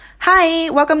Hai,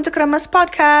 welcome to Kremes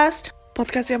Podcast.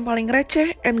 Podcast yang paling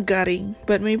receh and garing,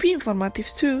 but maybe informative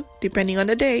too, depending on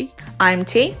the day. I'm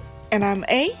T. And I'm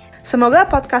A. Semoga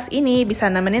podcast ini bisa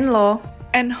nemenin lo.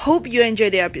 And hope you enjoy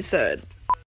the episode.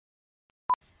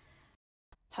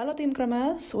 Hello Team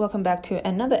Kremes, welcome back to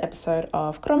another episode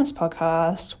of Kremes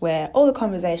Podcast, where all the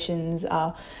conversations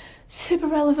are super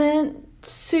relevant,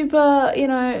 super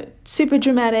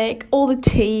dramatic, all the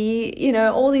tea,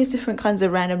 all these different kinds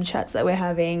of random chats that we're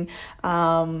having,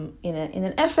 in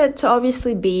an effort to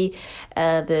obviously be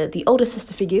the older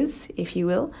sister figures, if you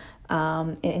will,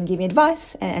 and giving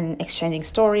advice and exchanging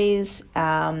stories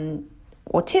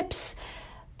or tips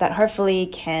that hopefully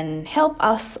can help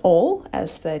us all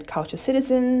as third culture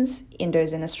citizens,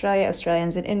 Indos in Australia,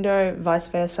 Australians in Indo, vice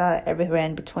versa, everywhere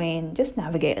in between, just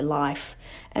navigate life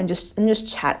and just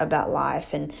chat about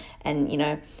life and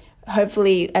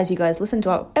hopefully as you guys listen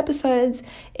to our episodes,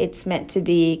 it's meant to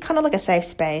be kind of like a safe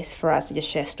space for us to just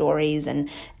share stories and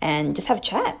just have a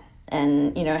chat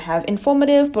and have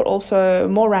informative but also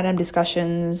more random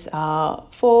discussions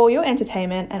for your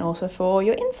entertainment and also for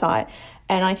your insight.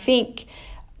 And I think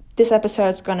this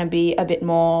episode's going to be a bit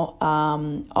more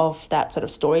of that sort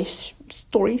of story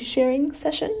sharing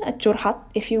session, a curhat,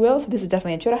 if you will. So this is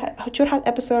definitely a curhat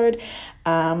episode.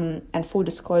 And full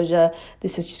disclosure,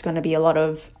 this is just going to be a lot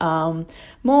of more,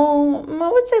 I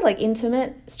would say, like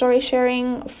intimate story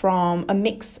sharing from a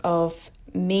mix of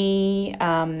me,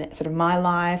 sort of my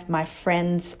life, my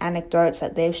friends' anecdotes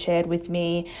that they've shared with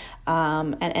me,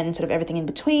 and sort of everything in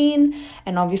between.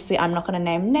 And obviously I'm not going to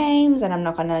name names and I'm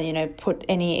not going to, put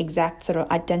any exact sort of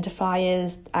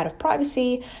identifiers out of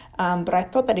privacy. But I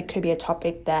thought that it could be a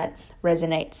topic that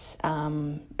resonates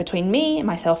between me,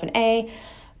 myself and A,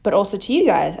 but also to you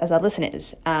guys as our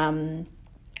listeners.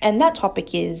 And that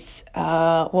topic is,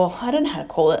 I don't know how to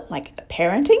call it, like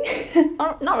parenting.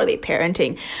 Not really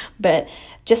parenting, but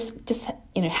just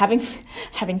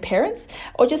having parents,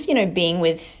 or just being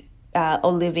with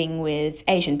or living with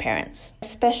Asian parents,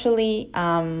 especially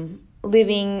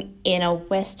living in a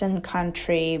Western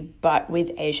country but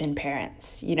with Asian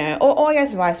parents. Or I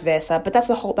guess vice versa. But that's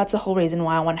the whole reason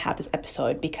why I want to have this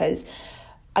episode, because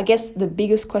I guess the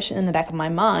biggest question in the back of my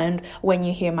mind when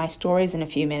you hear my stories in a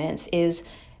few minutes is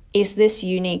this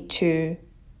unique to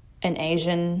an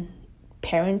Asian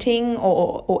parenting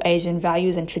or Asian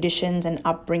values and traditions and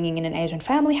upbringing in an Asian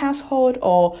family household,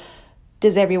 or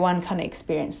does everyone kind of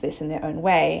experience this in their own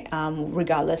way,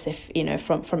 regardless if,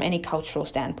 from any cultural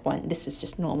standpoint, this is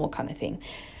just normal kind of thing.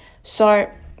 So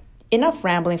enough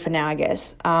rambling for now, I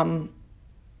guess.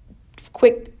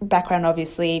 Quick background,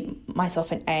 obviously,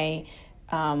 myself and A,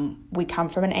 we come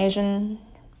from an Asian,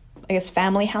 I guess,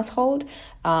 family household.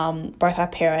 Both our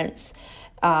parents,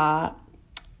 they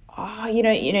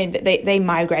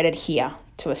migrated here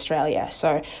to Australia.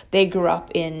 So they grew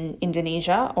up in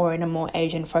Indonesia or in a more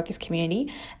Asian-focused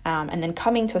community. And then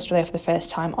coming to Australia for the first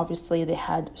time, obviously they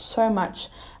had so much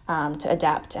to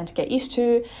adapt and to get used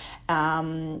to.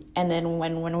 And then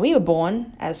when we were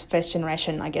born as first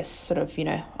generation, I guess sort of,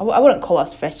 I wouldn't call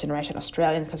us first generation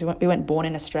Australians because we weren't born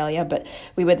in Australia, but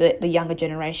we were the younger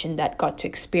generation that got to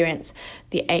experience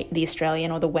the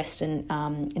Australian or the Western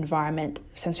environment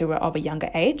since we were of a younger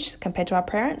age compared to our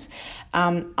parents.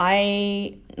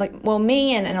 Me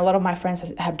and a lot of my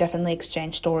friends have definitely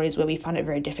exchanged stories where we found it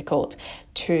very difficult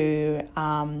to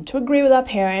agree with our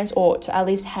parents, or to at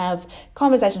least have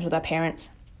conversations with our parents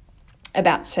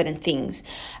about certain things.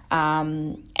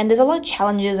 And there's a lot of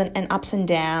challenges and ups and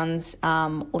downs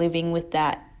living with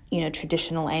that,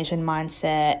 traditional Asian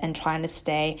mindset and trying to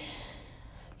stay,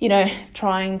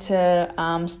 trying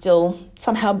to still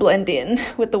somehow blend in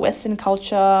with the Western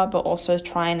culture, but also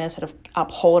trying to sort of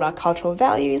uphold our cultural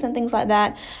values and things like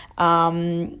that.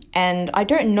 And I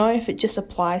don't know if it just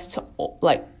applies to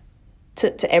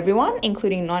to everyone,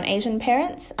 including non-Asian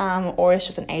parents, or it's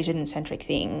just an Asian-centric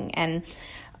thing. And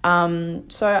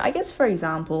so I guess, for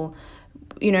example,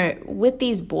 with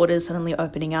these borders suddenly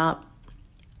opening up,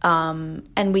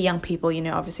 and we young people,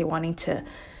 obviously wanting to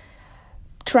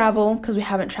travel because we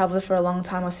haven't traveled for a long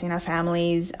time or seen our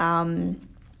families. One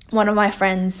of my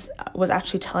friends was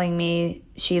actually telling me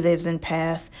she lives in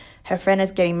Perth. Her friend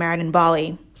is getting married in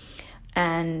Bali,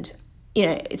 and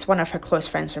it's one of her close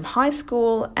friends from high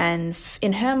school, and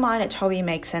in her mind, it totally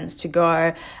makes sense to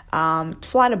go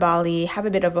fly to Bali, have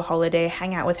a bit of a holiday,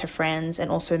 hang out with her friends,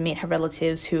 and also meet her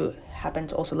relatives who happen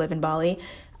to also live in Bali,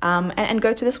 and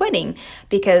go to this wedding,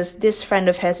 because this friend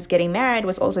of hers is getting married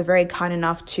was also very kind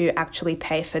enough to actually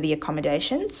pay for the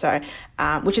accommodation. So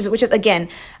which is again,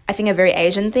 I think a very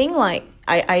Asian thing. Like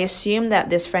I assume that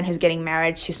this friend who's getting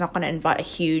married, she's not going to invite a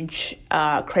huge,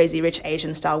 crazy rich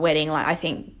Asian style wedding. Like I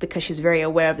think because she's very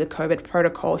aware of the COVID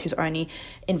protocol, she's only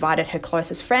invited her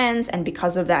closest friends, and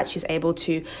because of that, she's able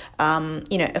to,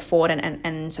 afford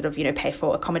and sort of pay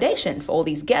for accommodation for all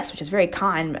these guests, which is very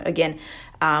kind. Again,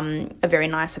 a very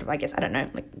nice sort of, I guess, I don't know,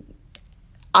 like.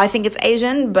 I think it's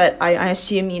Asian, but I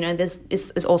assume, this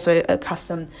is also a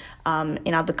custom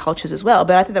in other cultures as well.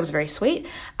 But I think that was very sweet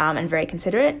and very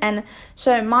considerate. And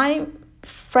so my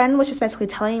friend was just basically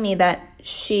telling me that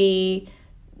she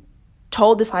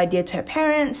told this idea to her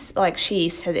parents. Like she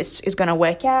said it's going to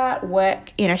work,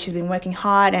 she's been working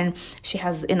hard and she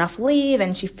has enough leave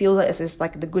and she feels that this is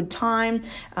like the good time.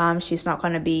 She's not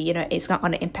going to be, it's not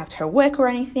going to impact her work or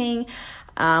anything.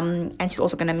 And she's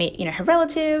also going to meet, her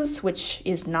relatives, which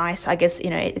is nice. I guess,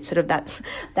 it's sort of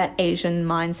that Asian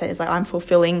mindset is like,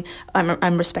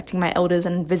 I'm respecting my elders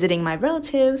and visiting my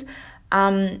relatives.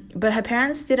 But her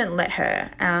parents didn't let her.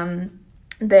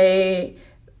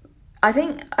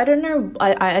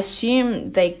 I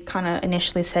assume they kind of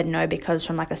initially said no because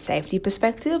from like a safety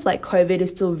perspective, like COVID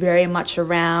is still very much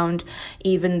around,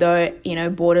 even though,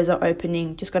 borders are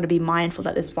opening, just got to be mindful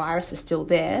that this virus is still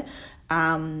there.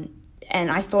 And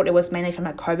I thought it was mainly from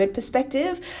a COVID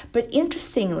perspective. But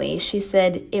interestingly, she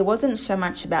said it wasn't so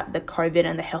much about the COVID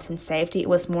and the health and safety. It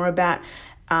was more about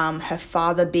her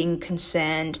father being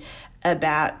concerned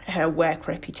about her work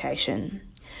reputation.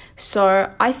 So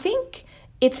I think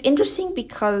it's interesting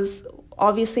because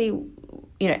obviously,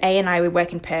 A and I, we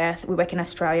work in Perth, we work in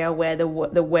Australia where the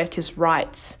workers'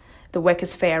 rights, the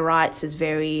workers' fair rights is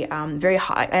very, very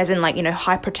high, as in like,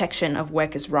 high protection of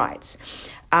workers' rights.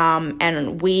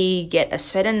 And we get a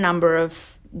certain number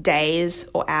of days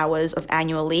or hours of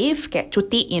annual leave, get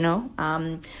cuti,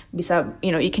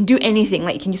 you can do anything,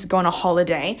 like you can just go on a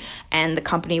holiday and the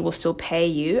company will still pay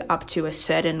you up to a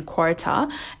certain quota,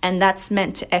 and that's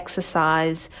meant to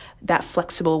exercise that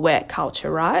flexible work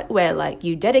culture, right? Where like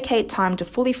you dedicate time to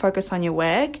fully focus on your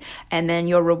work, and then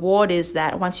your reward is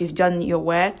that once you've done your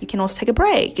work, you can also take a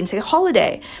break, you can take a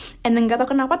holiday. And then gak tau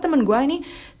kenapa temen gue ini,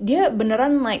 dia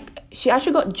beneran like, she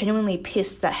actually got genuinely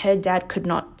pissed that her dad could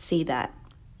not see that.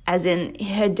 As in,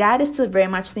 her dad is still very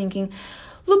much thinking,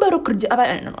 lu baru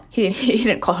kerja, no, he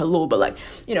didn't call her lu, but like,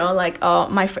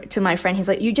 to my friend, he's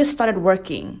like, you just started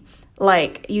working.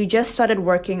 Like, you just started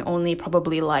working only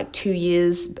probably like 2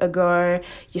 years ago.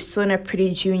 You're still in a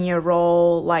pretty junior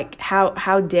role. Like,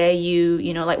 how dare you,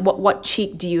 like what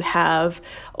cheek do you have,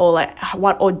 or like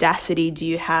what audacity do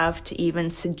you have to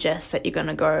even suggest that you're going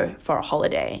to go for a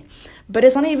holiday? But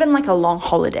it's not even like a long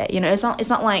holiday, it's not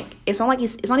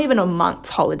even a month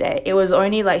holiday. It was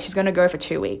only like she's going to go for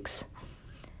 2 weeks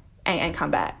and come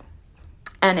back.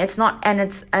 And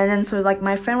then so like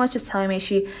my friend was just telling me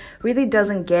she really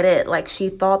doesn't get it. Like she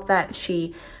thought that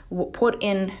she put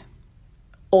in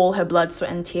all her blood,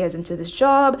 sweat and tears into this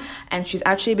job, and she's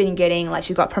actually been getting, like,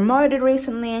 she got promoted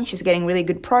recently and she's getting really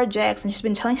good projects, and she's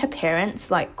been telling her parents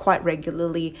like quite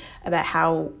regularly about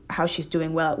how she's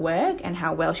doing well at work and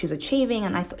how well she's achieving.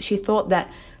 And she thought that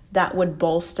would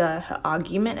bolster her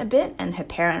argument a bit, and her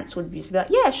parents would just be like,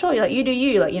 yeah, sure, like you do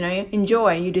you, like,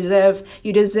 enjoy, you deserve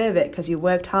it because you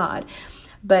worked hard.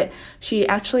 But she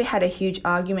actually had a huge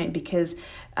argument because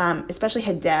especially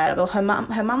her dad, well, her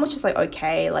mom was just like,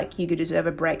 okay, like you could deserve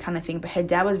a break kind of thing, but her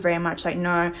dad was very much like,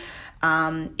 no,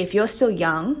 if you're still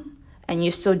young and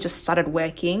you still just started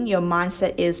working, your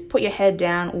mindset is put your head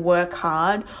down, work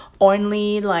hard,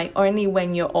 only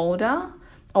when you're older,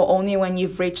 or only when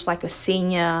you've reached like a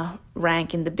senior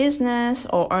rank in the business,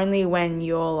 or only when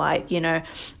you're like,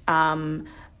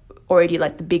 already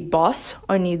like the big boss,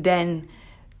 only then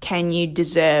can you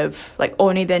deserve, like,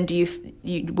 only then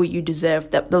will you deserve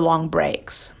the long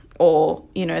breaks, or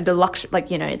the luxury,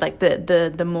 like like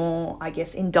the more, I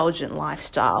guess, indulgent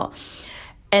lifestyle.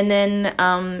 And then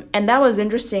and that was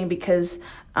interesting because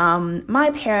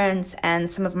my parents and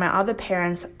some of my other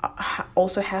parents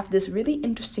also have this really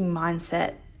interesting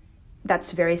mindset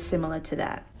that's very similar to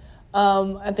that.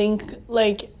 I think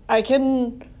like I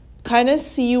can kind of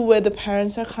see where the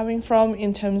parents are coming from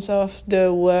in terms of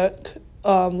the work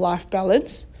life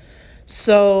balance.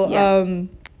 So yeah.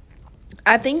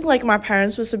 I think like my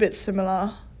parents was a bit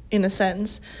similar in a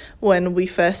sense when we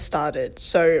first started.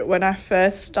 So when I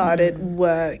first started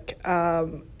work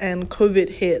and COVID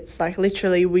hits, like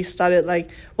literally we started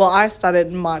I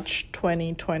started March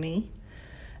 2020,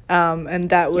 and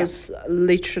that was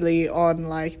literally on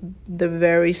like the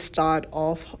very start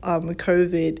of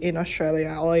COVID in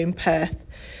Australia, or in Perth.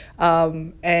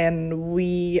 and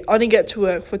we only get to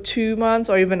work for 2 months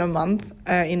or even a month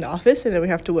in the office, and then we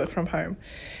have to work from home.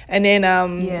 And then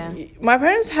my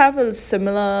parents have a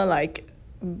similar like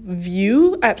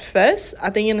view at first, I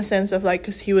think, in a sense of like,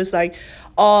 because he was like,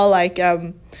 oh, like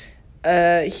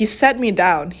he sat me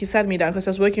down because I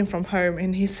was working from home,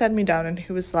 and he sat me down and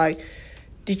he was like,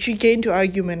 did you get into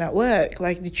argument at work?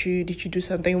 Like, did you do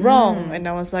something wrong? And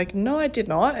I was like, no, I did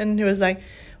not. And he was like,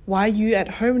 why are you at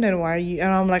home then? Why are you?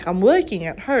 And I'm like, I'm working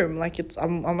at home. Like,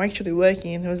 I'm actually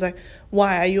working. And he was like,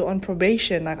 why are you on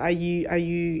probation? Like, are you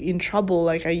in trouble?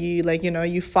 Like, are you like,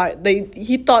 you fight?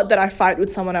 He thought that I fight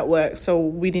with someone at work, so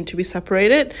we need to be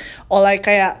separated. Or like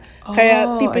kayak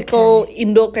typical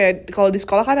Indo, kayak kalau di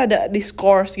sekolah kan ada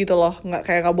discourse gitu loh,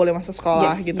 nggak boleh masuk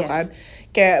sekolah gitu kan.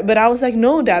 Okay, but I was like,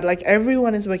 no, Dad, like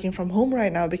everyone is working from home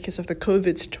right now because of the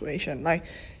COVID situation. Like,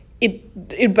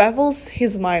 it baffles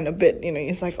his mind a bit,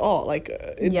 It's like, oh, like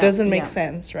it doesn't make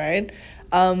sense, right?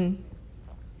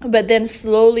 But then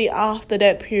slowly after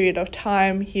that period of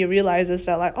time, he realizes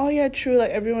that like, oh yeah, true,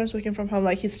 like everyone's working from home.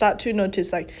 Like he start to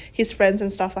notice like his friends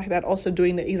and stuff like that also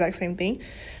doing the exact same thing.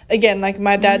 Again, like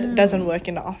my dad doesn't work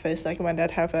in the office. Like my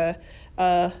dad have a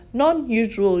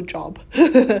non-usual job.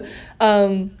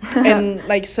 And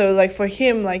like, so like for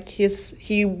him, like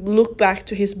he looked back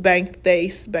to his bank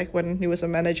days back when he was a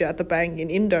manager at the bank in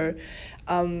Indo.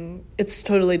 It's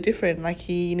totally different. Like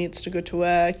he needs to go to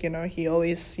work, he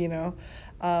always,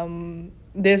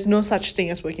 there's no such thing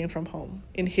as working from home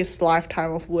in his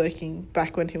lifetime of working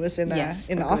back when he was in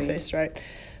the office, right?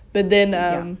 But then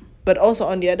but also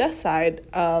on the other side,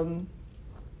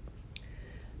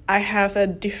 I have a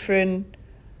different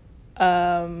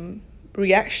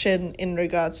reaction in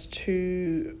regards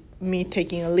to me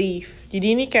taking a leave.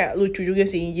 Jadi ini kayak lucu juga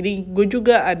sih. Jadi gue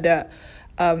juga ada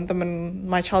temen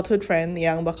my childhood friend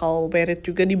yang bakal married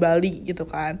juga di Bali gitu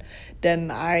kan.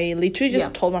 Dan I literally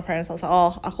just told my parents, I was like,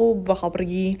 oh, aku bakal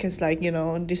pergi cause like,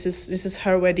 this is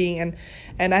her wedding,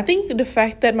 and I think the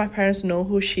fact that my parents know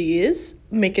who she is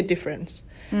make a difference.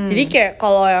 Jadi kayak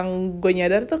kalau yang gue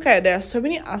nyadar tuh kayak there are so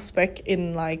many aspect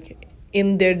in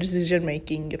their decision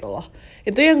making gitu loh.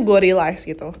 Itu yang gue realize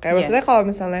gitu. Kayak maksudnya kalau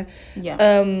misalnya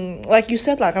like you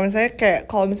said lah, kalau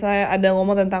misalnya ada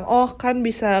ngomong tentang oh kan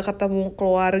bisa ketemu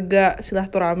keluarga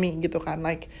silaturahmi gitu kan,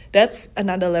 like that's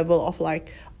another level of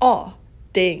like, oh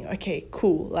dang, okay,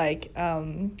 cool, like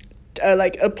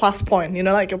a plus point,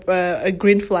 like a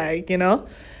green flag,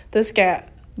 terus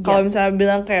kayak kalau misalnya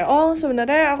bilang kayak oh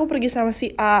sebenarnya aku pergi sama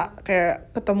si A,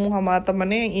 kayak ketemu sama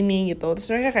temennya yang ini gitu, terus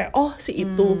mereka kayak oh si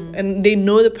itu, and they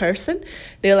know the person,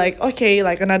 they're like okay,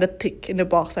 like another tick in the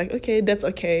box, like okay, that's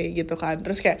okay gitu kan.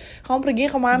 Terus kayak kamu pergi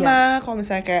kemana, kalau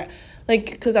misalnya kayak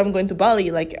like cause I'm going to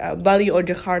Bali, like Bali or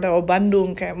Jakarta or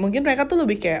Bandung, kayak mungkin mereka tuh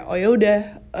lebih kayak oh ya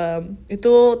udah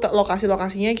itu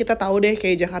lokasinya kita tahu deh,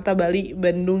 kayak Jakarta, Bali,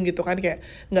 Bandung gitu kan, kayak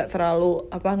nggak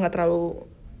terlalu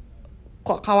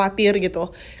kok khawatir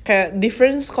gitu. Kayak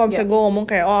difference kalau misalnya gue ngomong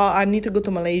kayak oh I need to go to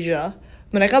Malaysia,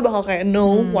 mereka bakal kayak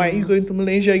no, why are you going to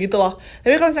Malaysia gitu loh.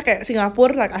 Tapi kalau misalnya kayak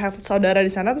Singapura, like I have saudara di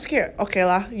sana, terus kayak okay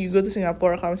lah, you go to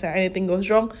Singapore, kalau misalnya anything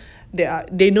goes wrong,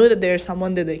 they know that there's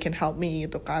someone that they can help me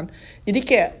gitu kan. Jadi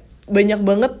kayak banyak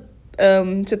banget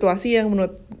situasi yang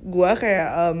menurut gue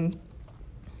kayak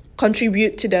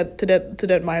contribute to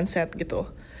that mindset gitu.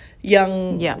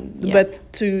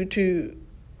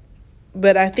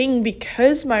 But I think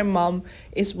because my mom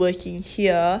is working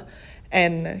here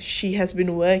and she has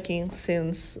been working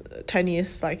since 10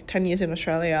 years in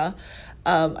Australia,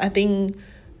 I think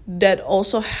that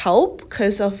also help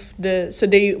because of so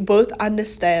they both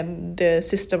understand the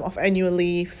system of annual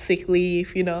leave, sick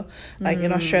leave, like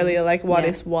in Australia, like what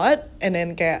is what, and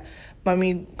then kayak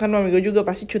mami gue juga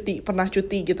pasti pernah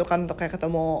cuti gitu kan, untuk kayak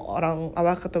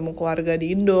ketemu keluarga di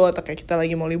Indo, atau kayak kita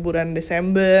lagi mau liburan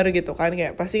Desember gitu kan,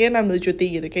 kayak pasti kan ambil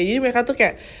cuti gitu. Kayak jadi mereka tuh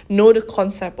kayak know the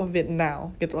concept of it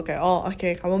now gitu loh, kayak oh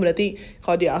okay, kamu berarti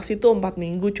kalau di Aussie tuh 4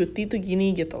 minggu cuti tuh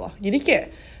gini gitu loh. Jadi kayak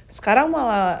sekarang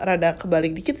malah rada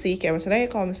kebalik dikit sih, kayak misalnya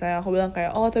kalau misalnya aku bilang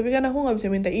kayak oh tapi kan aku nggak bisa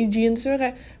minta izin, terus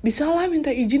kayak bisa lah minta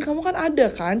izin, kamu kan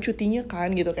ada kan cutinya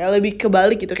kan gitu, kayak lebih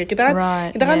kebalik gitu. Kayak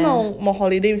kita kan mau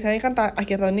holiday misalnya kan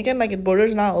akhir tahun ini kan like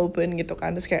borders now open gitu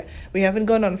kan, terus kayak we haven't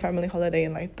gone on family holiday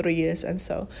in like 3 years, and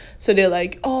so they're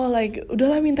like oh like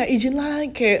udahlah minta izin lah,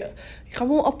 kayak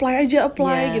kamu apply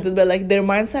gitu. But like their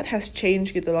mindset has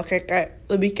changed gitu loh, kayak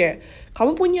lebih kayak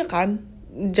kamu punya kan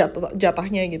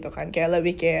jatahnya gitu kan, kayak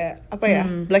lebih kayak apa ya,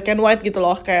 black and white gitu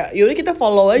loh, kayak yaudah kita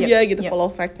follow aja gitu,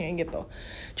 follow fact-nya gitu.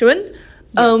 Cuman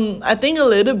I think a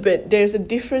little bit there's a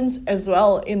difference as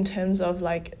well in terms of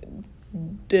like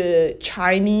the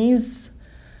Chinese.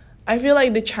 I feel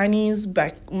like the Chinese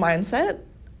mindset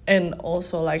and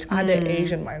also like ada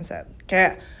Asian mindset.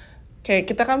 Kayak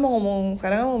kita kan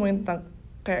sekarang kan mau ngomongin tentang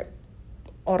kayak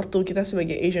ortu kita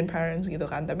sebagai Asian parents gitu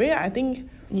kan. Tapi I think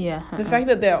the fact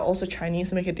that they are also Chinese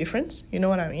make a difference. You know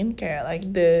what I mean? Kayak like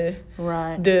the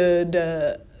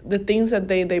things that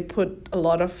they put a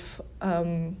lot of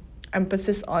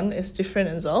emphasis on is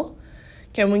different as well.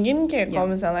 Kayak mungkin kayak kalau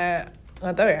misalnya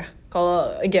nggak tahu ya.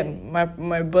 Kalau again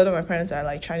my both of my parents are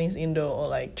like Chinese Indo or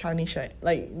like Chinese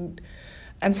like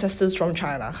ancestors from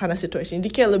China kind of situation. Jadi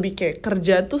kayak lebih kayak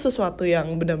kerja tuh sesuatu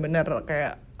yang benar-benar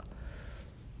kayak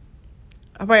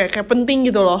apa ya, kayak penting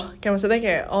gitu loh. Kayak maksudnya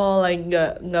kayak like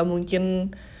nggak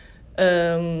mungkin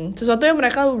sesuatu yang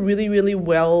mereka really really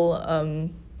well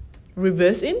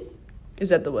reverse in,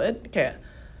 is that the word? Kayak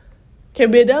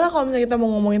beda lah kalau misalnya kita mau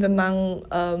ngomongin tentang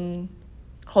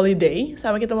holiday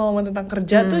sama kita mau ngomongin tentang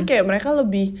kerja tuh kayak mereka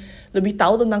lebih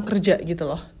tahu tentang kerja gitu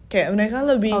loh. Kayak mereka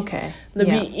lebih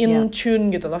in tune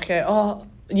gitu loh. Kayak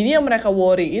jadi yang mereka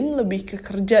worryin lebih ke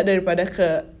kerja daripada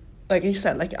ke like you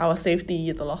said, like our safety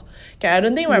gitu loh. Kayak I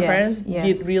don't think my parents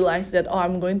did realize that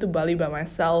I'm going to Bali by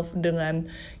myself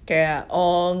dengan kayak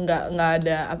nggak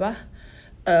ada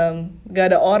nggak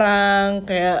ada orang,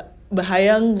 kayak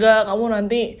bahaya nggak kamu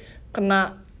nanti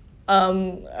kena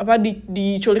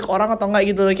diculik orang atau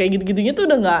enggak gitu loh. Kayak gitu-gitunya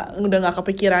tuh udah nggak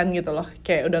kepikiran gitu loh.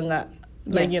 Kayak udah nggak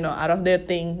like you know out of their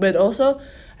thing. But also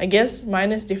I guess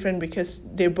mine is different because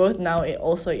they're both now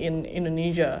also in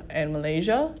Indonesia and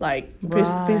Malaysia, like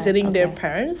visiting their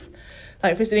parents,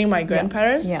 like visiting my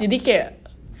grandparents. Jadi kayak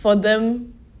for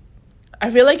them, I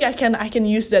feel like I can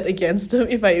use that against them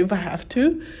if I have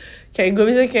to. Kayak gue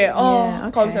bisa kayak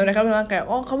kalau misalnya mereka bilang kayak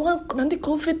kamu kan nanti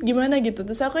COVID gimana gitu,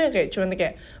 terus aku ya kayak cuman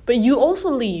kayak but you also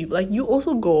leave, like you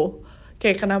also go.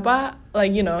 Kayak kenapa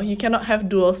like you know you cannot have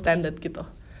dual standard gitu.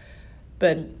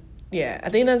 But yeah, I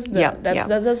think that's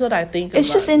what I think. It's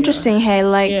just interesting, hey,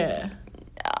 like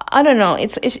I don't know.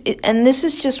 And this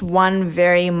is just one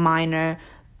very minor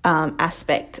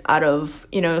aspect out of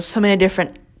so many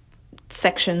different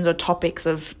sections or topics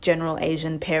of general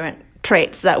Asian parent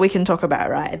traits that we can talk about,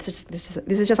 right? It's just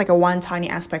this is just like a one tiny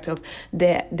aspect of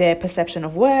their perception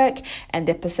of work and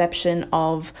their perception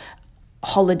of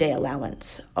holiday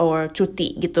allowance or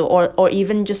cuti gitu, or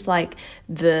even just like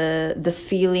the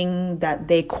feeling that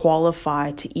they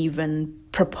qualify to even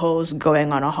propose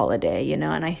going on a holiday, and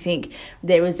I think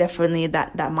there was definitely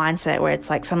that mindset where it's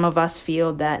like some of us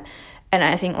feel that, and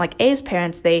I think like A's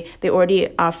parents, they already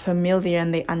are familiar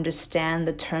and they understand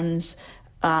the terms.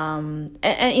 And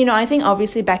I think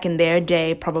obviously back in their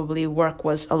day, probably work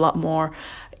was a lot more.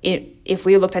 If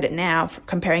we looked at it now,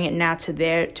 comparing it now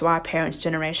to our parents'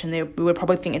 generation, we would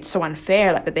probably think it's so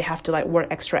unfair, like that they have to like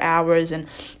work extra hours.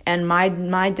 And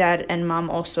my dad and mom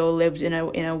also lived in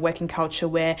a working culture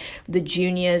where the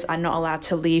juniors are not allowed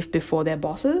to leave before their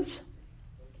bosses.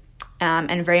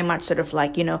 And very much sort of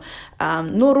like,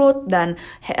 nurut dan,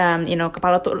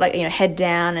 kepala tuh like, head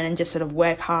down and just sort of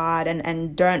work hard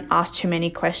and don't ask too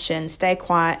many questions, stay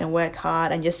quiet and work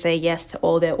hard and just say yes to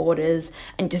all their orders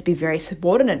and just be very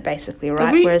subordinate basically,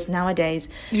 right? Tapi, whereas nowadays...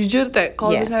 Jujur teh,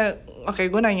 kalau misalnya,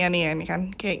 gue nanya nih ya, ini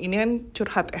kan, kayak ini kan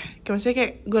curhat kayak maksudnya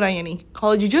kayak gue nanya nih,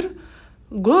 kalau jujur,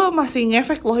 gue masih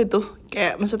ngefek loh itu,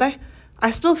 kayak maksudnya, I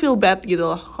still feel bad gitu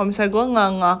loh, kalau misalnya gue nggak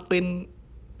ngelakuin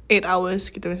 8 hours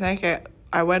gitu, misalnya kayak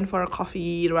I went for a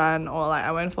coffee run or like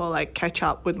I went for like catch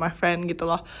up with my friend gitu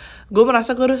loh. Gue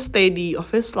merasa gue harus stay di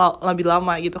office lebih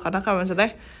lama gitu, karena kan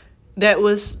maksudnya that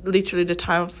was literally the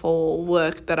time for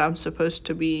work that I'm supposed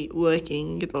to be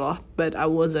working gitu loh, but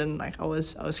I wasn't, like I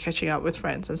was catching up with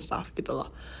friends and stuff gitu loh.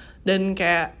 Dan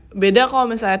kayak beda kalau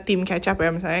misalnya tim catch up ya,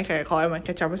 misalnya kayak kalau emang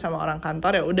catch up sama orang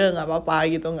kantor ya udah nggak apa-apa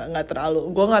gitu,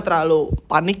 gue nggak terlalu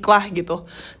panik lah gitu.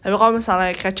 Tapi kalau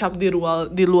misalnya catch up di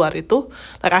luar itu,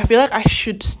 like I feel like I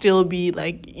should still be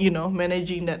like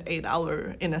managing that 8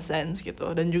 hour in a sense gitu.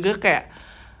 Dan juga kayak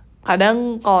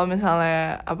kadang kalau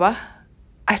misalnya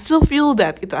I still feel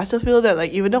that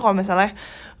like even though kalau misalnya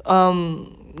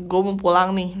gue mau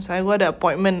pulang nih, misalnya gue ada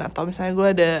appointment atau misalnya gue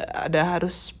ada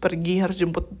harus pergi, harus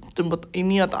jemput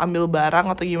ini atau ambil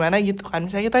barang atau gimana gitu kan,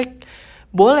 misalnya kita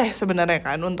boleh sebenarnya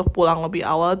kan untuk pulang lebih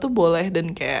awal tuh boleh,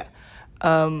 dan kayak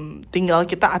tinggal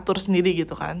kita atur sendiri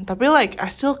gitu kan. Tapi like I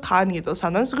still can't gitu,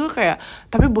 sometimes gue kayak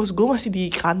tapi bos gue masih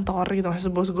di kantor gitu,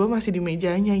 maksud bos gue masih di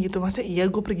mejanya gitu, masa iya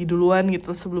gue pergi duluan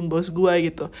gitu sebelum bos gue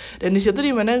gitu. Dan di situ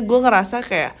dimana gue ngerasa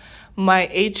kayak my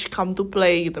age come to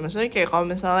play gitu, maksudnya kayak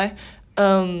kalau misalnya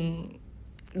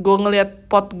gue ngelihat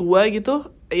pot gue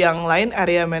gitu, yang lain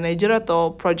area manager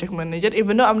atau project manager,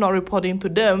 even though I'm not reporting to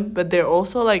them, but they're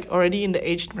also like already in the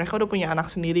age, mereka udah punya anak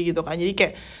sendiri gitu kan. Jadi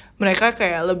kayak mereka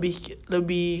kayak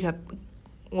lebih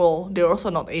well, they're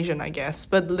also not Asian, I guess,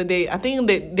 but I think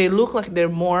they look like they're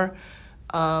more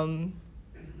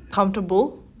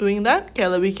comfortable doing that,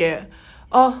 kayak lebih kayak,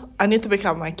 oh, I need to pick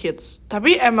up my kids.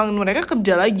 Tapi emang mereka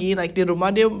kerja lagi, like di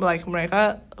rumah dia, like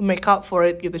mereka make up for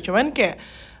it gitu. Cuman kayak,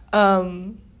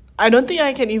 I don't think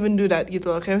I can even do that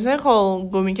gitu loh. Kayak misalnya kalau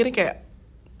gue mikir kayak,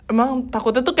 emang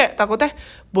takutnya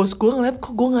bos gue ngeliat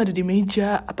kok gue nggak ada di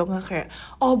meja, atau nggak kayak,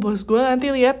 oh bos gue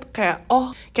nanti lihat kayak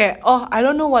I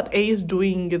don't know what A is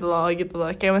doing gitu loh.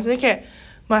 Kayak maksudnya kayak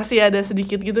masih ada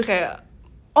sedikit gitu kayak,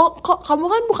 oh kok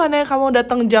kamu kan bukannya kamu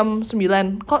datang jam 9,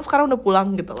 kok sekarang udah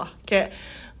pulang gitu loh. Kayak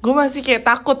gue masih kayak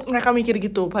takut mereka mikir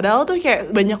gitu, padahal tuh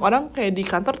kayak banyak orang kayak di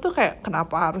kantor tuh kayak,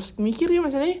 kenapa harus mikir ya,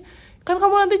 maksudnya kan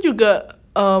kamu nanti juga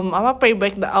pay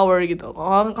back the hour gitu.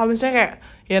 Kalau misalnya kayak,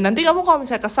 ya nanti kamu kalau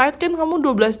misalnya ke site kan kamu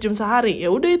 12 jam sehari,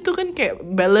 ya udah itu kan kayak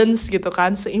balance gitu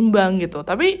kan, seimbang gitu.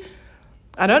 Tapi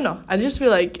I don't know, I just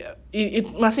feel like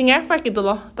it masih ngefek gitu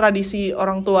loh, tradisi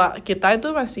orang tua kita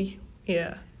itu masih,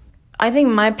 yeah. I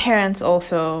think my parents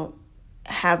also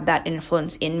have that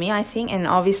influence in me, I think. And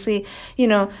obviously, you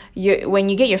know, when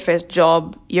you get your first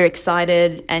job, you're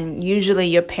excited, and usually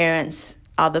your parents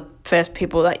are the first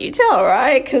people that you tell,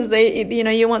 right? Because they, you know,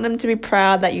 you want them to be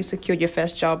proud that you secured your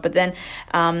first job. But then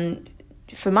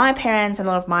for my parents and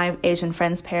a lot of my Asian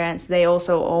friends' parents, they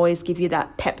also always give you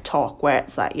that pep talk where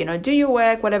it's like, you know, do your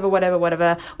work, whatever,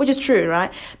 which is true, right?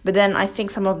 But then I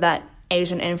think some of that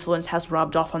Asian influence has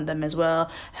rubbed off on them as well.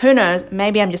 Who knows?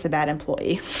 Maybe I'm just a bad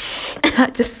employee.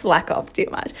 I just slack off too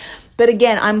much. But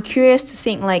again, I'm curious to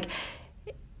think, like,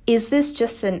 is this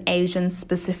just an Asian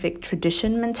specific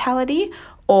tradition mentality,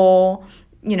 or,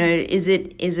 you know, is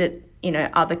it you know,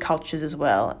 other cultures as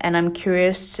well? And I'm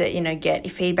curious to, you know, get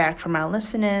feedback from our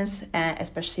listeners,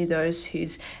 especially those who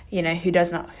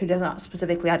does not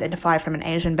specifically identify from an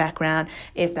Asian background,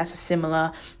 if that's a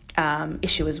similar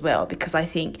issue as well. Because I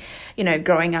think, you know,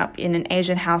 growing up in an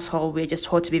Asian household, we're just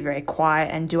taught to be very quiet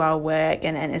and do our work,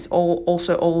 and it's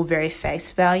all very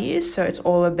face values. So it's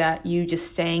all about you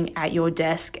just staying at your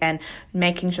desk and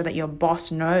making sure that your boss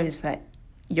knows that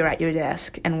you're at your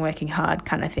desk and working hard,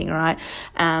 kind of thing, right?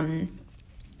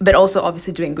 But also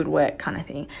obviously doing good work, kind of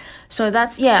thing. So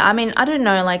that's, yeah, I mean, I don't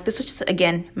know, like, this was just,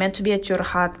 again, meant to be a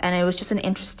curhat, and it was just an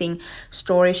interesting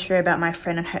story share about my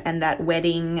friend and that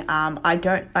wedding.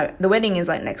 The wedding is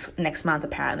like next month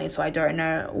apparently, so I don't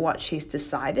know what she's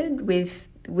decided with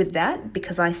that,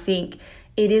 because I think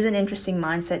it is an interesting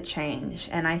mindset change.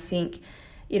 And I think,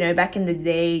 you know, back in the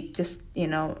day, just, you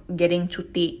know, getting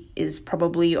cuti is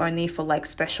probably only for like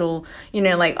special, you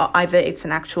know, like either it's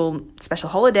an actual special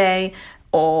holiday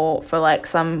or for like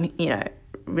some, you know,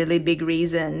 really big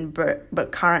reason.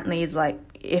 But currently it's like,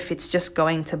 if it's just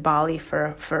going to Bali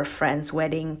for a friend's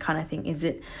wedding kind of thing, is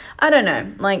it? I don't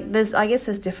know. Like there's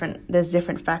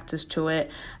different factors to it.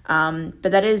 But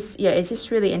that is, yeah, it's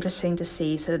just really interesting to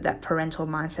see sort of that parental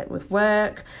mindset with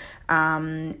work,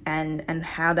 and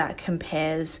how that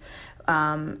compares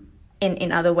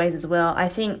in other ways as well. I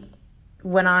think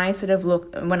when I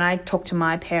talk to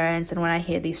my parents and when I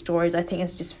hear these stories, I think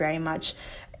it's just very much,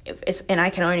 and I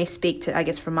can only speak to, I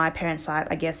guess, from my parents' side,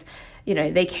 I guess, you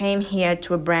know, they came here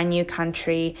to a brand new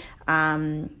country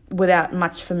without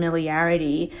much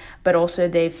familiarity, but also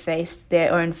they've faced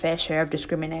their own fair share of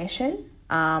discrimination,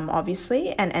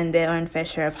 obviously, and their own fair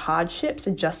share of hardships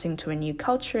adjusting to a new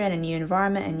culture and a new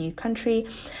environment and new country,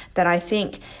 that I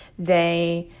think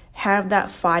they have that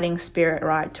fighting spirit,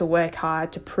 right, to work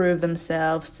hard, to prove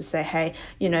themselves, to say, hey,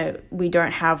 you know, we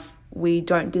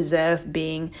don't deserve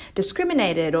being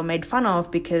discriminated or made fun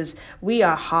of, because we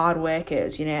are hard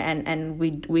workers, you know, and we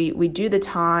do the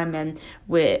time, and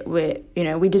we you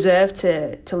know, we deserve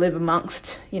to live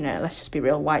amongst, you know, let's just be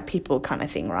real, white people kind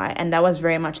of thing, right? And that was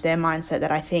very much their mindset,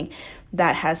 that I think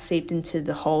that has seeped into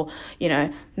the whole, you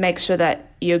know, make sure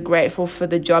that you're grateful for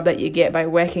the job that you get by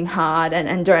working hard,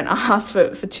 and don't ask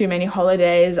for too many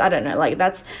holidays. I don't know, like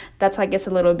that's I guess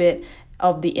a little bit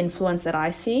of the influence that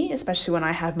I see, especially when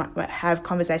I have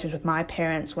conversations with my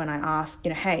parents, when I ask,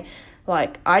 you know, hey,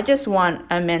 like, I just want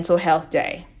a mental health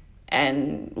day.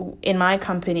 And in my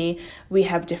company, we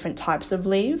have different types of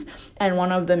leave, and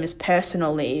one of them is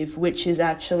personal leave, which is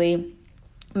actually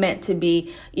meant to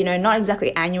be, you know, not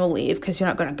exactly annual leave, because you're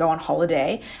not going to go on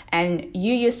holiday, and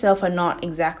you yourself are not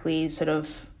exactly sort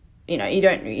of, you know,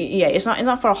 it's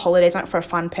not for a holiday, it's not for a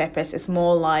fun purpose. It's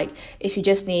more like if you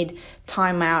just need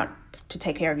time out to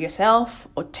take care of yourself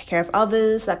or take care of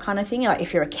others, that kind of thing. Like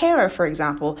if you're a carer, for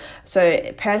example.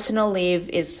 So personal leave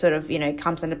is sort of, you know,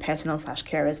 comes under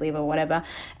personal/carers leave or whatever.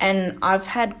 And I've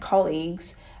had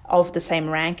colleagues of the same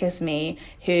rank as me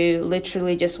who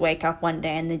literally just wake up one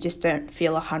day and they just don't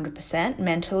feel 100%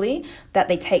 mentally, that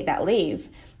they take that leave.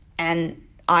 And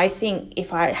I think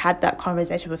if I had that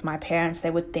conversation with my parents,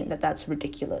 they would think that that's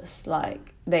ridiculous.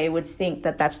 Like, they would think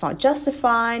that that's not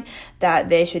justified, that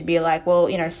they should be like, well,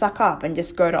 you know, suck up and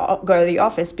just go to the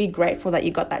office, be grateful that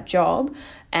you got that job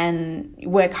and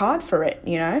work hard for it,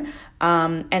 you know.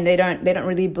 And they don't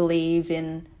really believe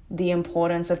in the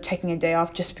importance of taking a day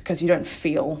off just because you don't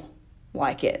feel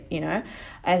like it, you know.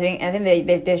 I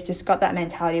think they've just got that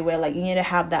mentality where, like, you need to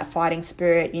have that fighting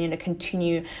spirit, you need to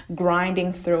continue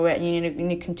grinding through it, and you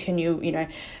need to continue, you know,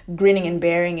 grinning and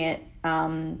bearing it,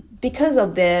 because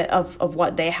of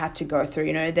what they had to go through.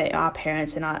 You know, our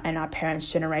parents and our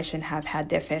parents' generation have had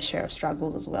their fair share of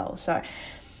struggles as well. So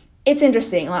it's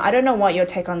interesting. Like, I don't know what your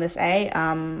take on this,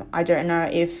 I don't know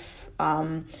if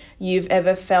you've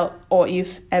ever felt or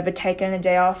you've ever taken a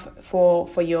day off for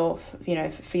your, you know,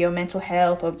 for your mental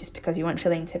health, or just because you weren't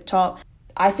feeling tip top.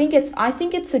 I think it's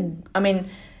I mean,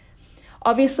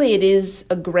 obviously it is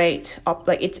a great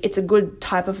it's a good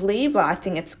type of leave. I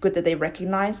think it's good that they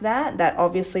recognize that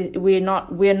obviously we're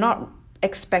not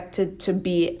expected to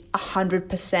be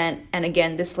 100%. And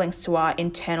again, this links to our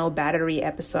internal battery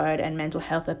episode and mental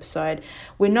health episode.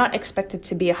 We're not expected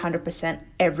to be 100%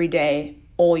 every day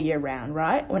all year round,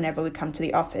 right? Whenever we come to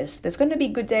the office, there's going to be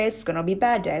good days, there's going to be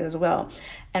bad days as well.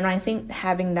 And I think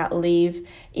having that leave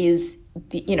is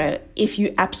you know, if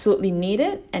you absolutely need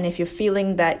it, and if you're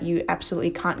feeling that you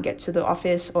absolutely can't get to the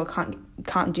office or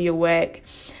can't do your work,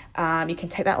 you can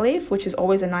take that leave, which is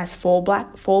always a nice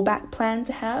fallback plan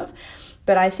to have.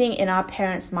 But I think in our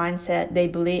parents' mindset, they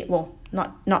believe, well,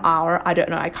 not our, I don't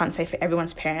know, I can't say for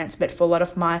everyone's parents, but for a lot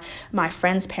of my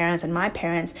friends' parents and my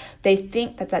parents, they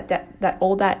think that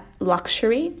all that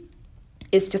luxury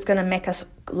is just going to make us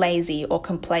lazy or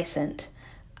complacent.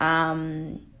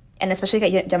 And especially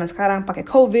kayak zaman sekarang pakai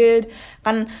COVID,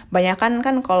 kan banyakan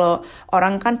kan kalau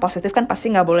orang kan positif kan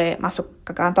pasti nggak boleh masuk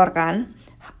ke kantor kan.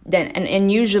 And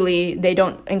usually they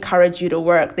don't encourage you to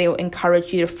work. They will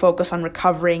encourage you to focus on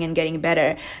recovering and getting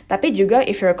better. Tapi juga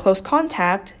if you're a close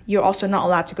contact, you're also not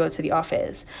allowed to go to the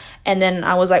office. And then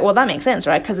I was like, well, that makes sense,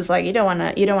 right? Because it's like you don't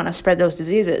want to spread those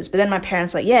diseases. But then my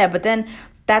parents were like, yeah, but then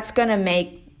that's gonna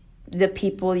make the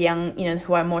people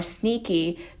who are more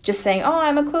sneaky just saying, oh,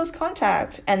 I'm a close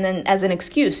contact, and then as an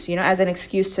excuse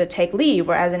to take leave,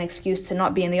 or as an excuse to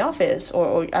not be in the office,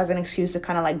 or as an excuse to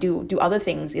kind of like do other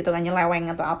things gitu kan,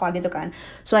 nyeleweng atau apa gitu kan.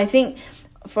 So I think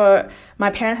for my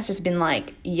parents has just been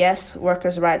like, yes,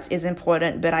 workers' rights is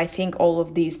important, but I think all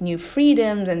of these new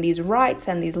freedoms and these rights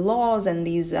and these laws and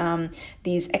these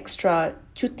extra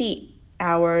cuti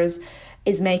hours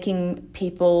is making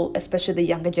people, especially the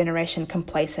younger generation,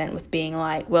 complacent with being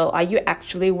like, well, are you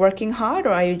actually working hard, or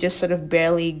are you just sort of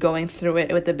barely going through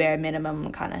it with the bare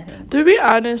minimum kind of thing? To be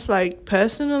honest, like,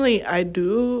 personally, I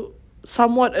do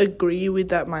somewhat agree with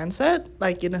that mindset,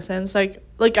 like, in a sense, like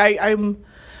I am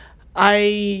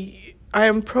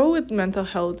pro with mental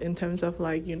health in terms of,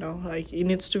 like, you know, like, it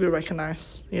needs to be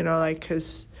recognized, you know, like,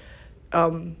 because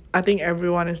I think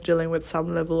everyone is dealing with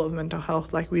some level of mental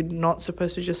health. Like, we're not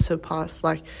supposed to just surpass,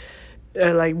 like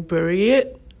bury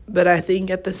it. But I think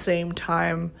at the same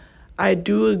time, I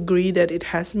do agree that it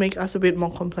has made us a bit more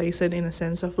complacent, in a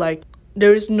sense of, like,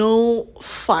 there is no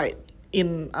fight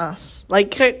in us.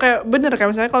 Like, kayak bener,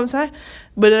 kayak misalnya kalau misalnya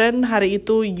beneran hari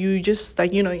itu you just,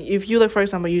 like, you know, if you, like, for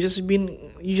example, you just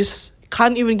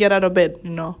can't even get out of bed,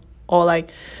 you know, or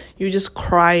like you're just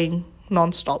crying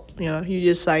nonstop, you know, you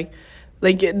just like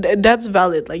that's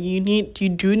valid. Like, you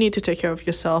do need to take care of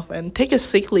yourself and take a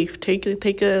sick leave, take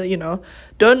a, you know,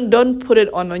 don't put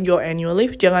it on your annual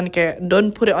leave. Jangan kayak,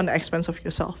 don't put it on the expense of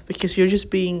yourself, because you're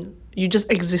just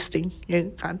existing, ya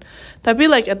kan. Tapi,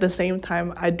 like, at the same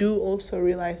time, I do also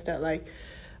realize that, like,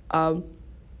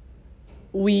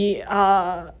 we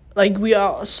are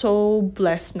so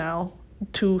blessed now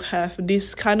to have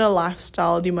this kind of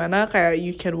lifestyle dimana kayak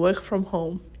you can work from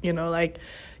home, you know, like,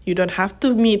 you don't have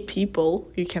to meet people,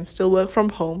 you can still work from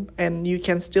home, and you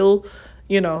can still,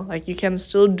 you know, like, you can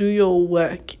still do your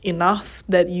work enough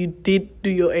that you did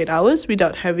do your 8 hours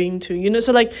without having to, you know,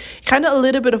 so, like, kind of a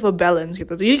little bit of a balance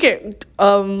gitu. Jadi kayak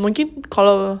mungkin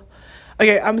kalau,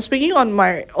 okay, I'm speaking on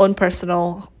my own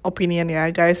personal opinion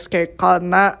ya guys, kayak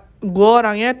karena gue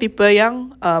orangnya tipe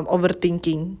yang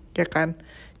overthinking, ya kan.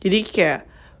 Jadi kayak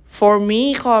for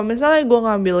me, kalau misalnya gue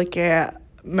ngambil kayak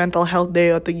mental health day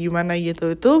atau gimana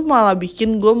gitu, itu malah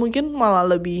bikin gue mungkin malah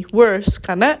lebih worse,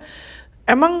 karena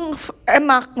emang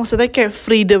enak, maksudnya kayak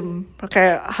freedom,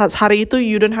 kayak hari itu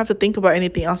you don't have to think about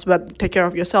anything else but take care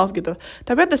of yourself gitu.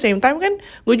 Tapi at the same time kan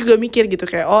gue juga mikir gitu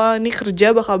kayak oh ini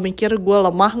kerja bakal mikir gue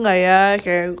lemah nggak ya,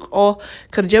 kayak oh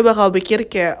kerja bakal mikir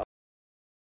kayak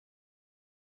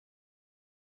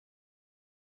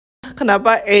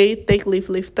kenapa take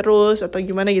leave terus atau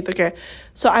gimana gitu kayak.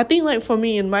 So I think like for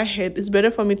me in my head it's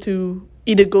better for me to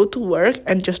either go to work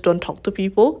and just don't talk to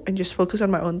people and just focus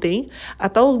on my own thing,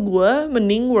 atau gue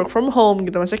mending work from home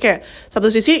gitu. Maksudnya kayak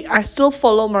satu sisi I still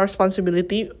follow my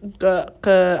responsibility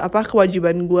ke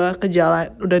kewajiban gue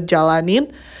udah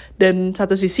jalanin, dan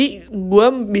satu sisi gue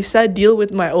bisa deal with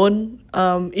my own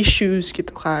issues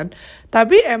gitu kan.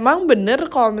 Tapi emang bener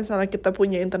kalau misalnya kita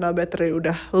punya internal battery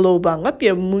udah low banget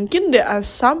ya, mungkin there are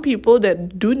some people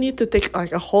that do need to take like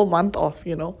a whole month off,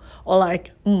 you know, or like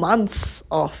months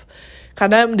off.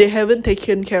 Karena they haven't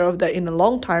taken care of that in a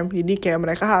long time, jadi kayak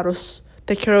mereka harus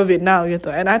take care of it now gitu.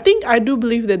 And I think I do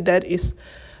believe that that is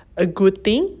a good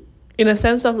thing in a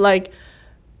sense of like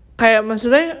kayak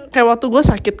maksudnya kayak waktu gue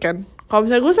sakit kan, kalau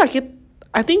misalnya gue sakit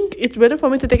I think it's better for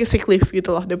me to take a sick leave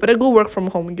gitu loh, daripada gue work from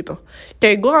home gitu.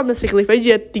 Kayak gue ambil sick leave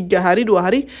aja 3 hari 2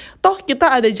 hari, toh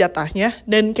kita ada jatahnya,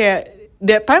 dan kayak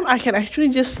that time I can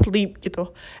actually just sleep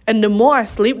gitu. And the more I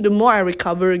sleep, the more I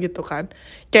recover gitu kan.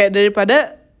 Kayak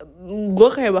daripada gue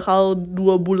kayak bakal 2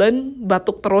 bulan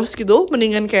batuk terus gitu,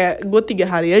 mendingan kayak gue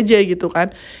 3 hari aja gitu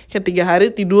kan. Kayak 3 hari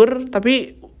tidur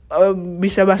tapi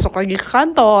bisa masuk lagi ke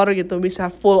kantor gitu, bisa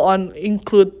full on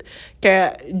include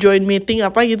kayak join meeting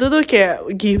apa gitu tuh, kayak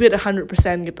give it 100%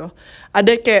 gitu.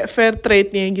 Ada kayak fair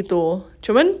trade-nya gitu.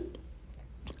 Cuman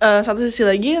satu sisi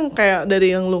lagi yang kayak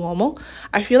dari yang lu ngomong,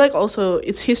 I feel like also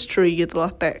it's history gitu loh,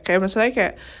 kayak misalnya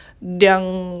kayak yang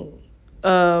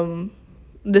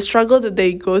the struggle that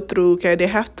they go through, kayak they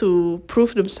have to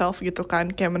prove themselves gitu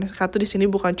kan. Kayak mereka tuh di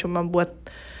sini bukan cuma buat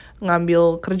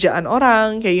ngambil kerjaan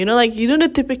orang, kayak you know the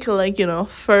typical like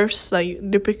first like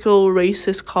typical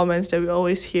racist comments that we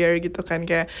always hear gitu kan,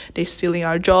 kayak they stealing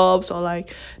our jobs or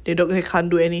like they can't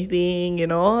do anything,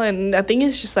 and I think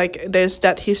it's just like there's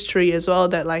that history as well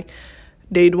that like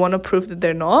they want to prove that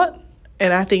they're not.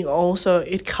 And I think also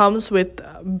it comes with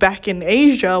back in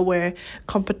Asia where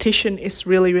competition is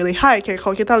really really high. Kayak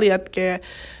kalau kita lihat kayak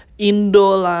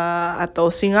Indo lah,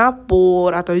 atau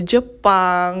Singapura, atau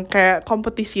Jepang, kayak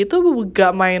kompetisi itu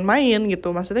gak main-main gitu.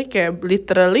 Maksudnya kayak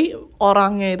literally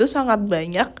orangnya itu sangat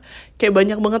banyak, kayak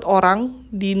banyak banget orang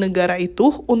di negara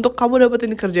itu, untuk kamu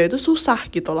dapetin kerja itu susah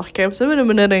gitu loh. Kayak misalnya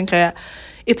bener-bener yang kayak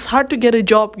it's hard to get a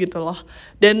job gitu loh.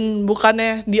 Dan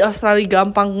bukannya di Australia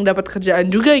gampang dapat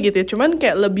kerjaan juga gitu ya, cuman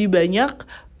kayak lebih banyak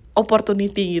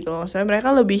opportunity gitu. Maksudnya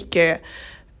mereka lebih kayak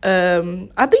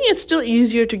I think it's still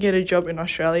easier to get a job in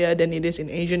Australia than it is in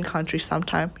Asian countries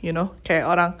sometimes, kayak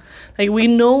orang like we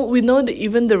know that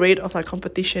even the rate of like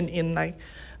competition in like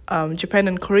Japan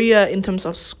and Korea in terms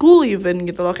of school even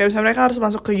gitu loh, kayak misalnya mereka harus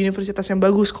masuk ke universitas yang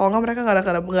bagus, kalau nggak mereka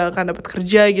nggak akan dapat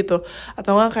kerja gitu,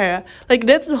 atau nggak kayak like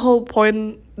that's the whole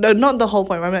point, not the whole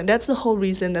point, I mean that's the whole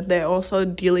reason that they're also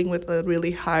dealing with a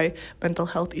really high mental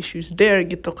health issues there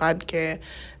gitu kan, kayak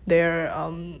their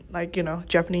like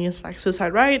Japanese like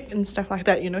suicide rate and stuff like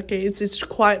that, okay, it's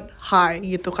quite high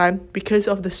gitu kan, because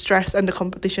of the stress and the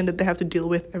competition that they have to deal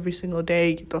with every single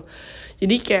day gitu.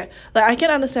 Jadi kayak like I can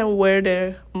understand where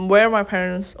my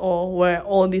parents or where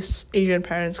all these Asian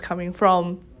parents coming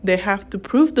from, they have to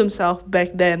prove themselves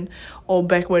back then or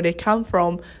back where they come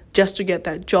from just to get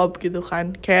that job gitu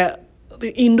kan. Kayak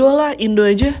Indo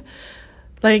aja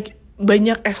like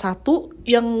banyak S1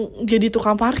 yang jadi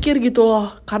tukang parkir gitu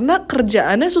loh, karena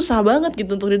kerjaannya susah banget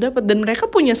gitu untuk didapat, dan mereka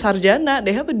punya sarjana, they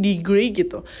have a degree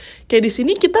gitu. Kayak di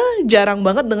sini kita jarang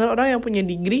banget dengar orang yang punya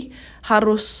degree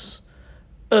harus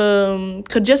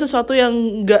kerja sesuatu yang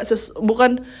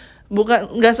bukan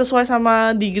nggak sesuai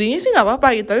sama degree-nya sih nggak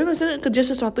apa-apa gitu, tapi maksudnya kerja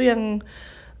sesuatu yang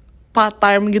part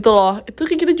time gitu loh, itu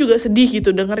kan kita juga sedih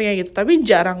gitu dengernya gitu. Tapi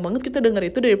jarang banget kita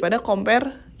denger itu daripada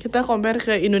kita compare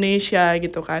ke Indonesia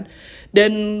gitu kan.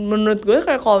 Dan menurut gue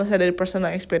kayak kalau misalnya dari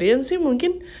personal experience sih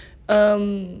mungkin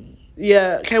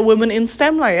ya kayak women in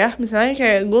STEM lah ya, misalnya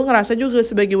kayak gue ngerasa juga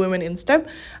sebagai women in STEM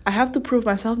I have to prove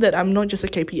myself that I'm not just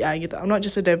a KPI gitu, I'm not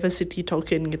just a diversity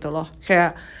token gitu loh.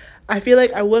 Kayak I feel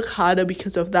like I work harder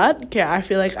because of that. Kayak I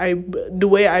feel like the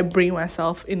way I bring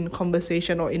myself in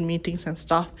conversation or in meetings and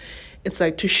stuff, it's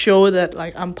like to show that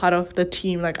like I'm part of the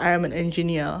team, like I am an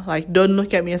engineer. Like don't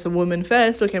look at me as a woman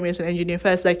first, look at me as an engineer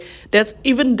first. Like that's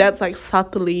like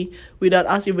subtly without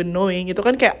us even knowing. Itu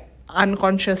kan kayak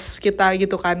unconscious kita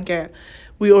gitu kan, kayak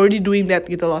we already doing that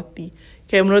gitu loh.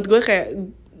 Kayak menurut gue kayak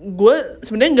gue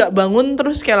sebenarnya nggak bangun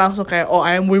terus kayak langsung kayak oh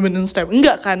I am women in STEM,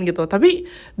 enggak kan gitu. Tapi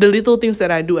the little things that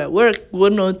I do at work, gue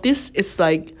notice it's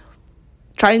like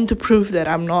trying to prove that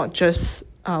I'm not just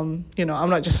I'm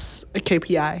not just a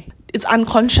KPI. It's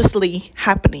unconsciously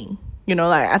happening,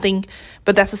 like I think.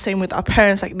 But that's the same with our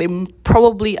parents, like they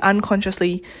probably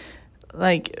unconsciously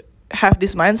like have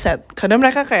this mindset karena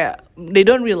mereka kayak they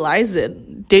don't realize it,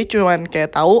 they cuman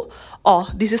kayak tahu oh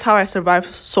this is how I survive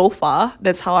so far,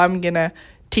 that's how I'm gonna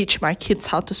teach my kids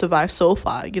how to survive so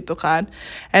far gitu kan.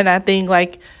 And I think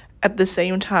like at the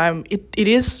same time it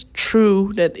is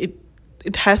true that it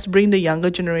has bring the younger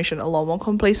generation a lot more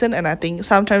complacent, and I think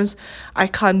sometimes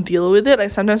I can't deal with it.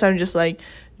 Like sometimes I'm just like,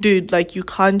 dude, like you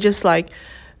can't just like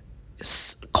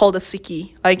call the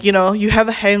sickie. Like, you have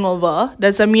a hangover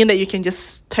doesn't mean that you can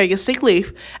just take a sick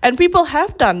leave. And people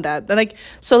have done that. And like,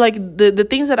 so like the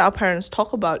things that our parents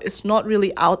talk about is not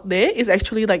really out there. It's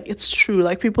actually like, it's true.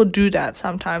 Like people do that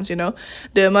sometimes,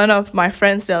 The amount of my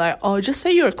friends, they're like, oh, just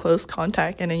say you're a close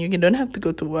contact and then you don't have to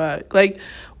go to work. Like,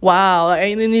 wow.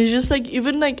 And it's just like,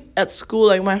 even like at school,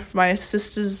 like my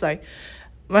sisters, like,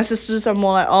 my sisters are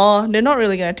more like, oh, they're not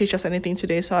really going to teach us anything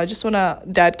today. So I just want to,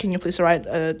 Dad, can you please write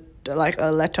a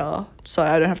letter so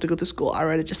I don't have to go to school. I'd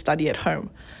rather just study at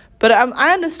home. But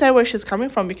I understand where she's coming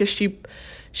from because she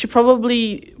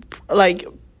probably like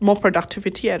more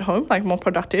productivity at home, like more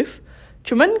productive.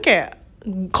 Cuman kayak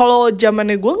kalau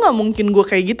zamannya gue nggak mungkin gue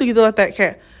kayak gitu lah,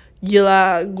 kayak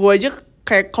gila gue aja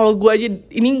kayak kalau gue aja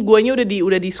ini guanya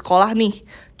udah di sekolah nih.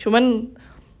 Cuman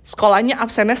sekolahnya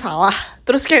absennya salah,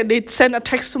 terus kayak they send a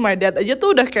text to my dad aja tuh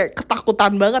udah kayak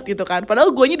ketakutan banget gitu kan, padahal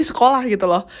guanya di sekolah gitu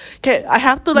loh, kayak I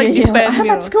have to like defend, I'm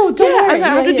at school, don't worry. I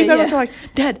have to defend myself like,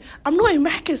 Dad, I'm not in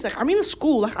Macca's, like I'm in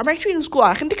school, like I'm actually in school,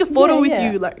 I can take a photo with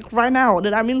you like right now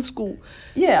that I'm in school.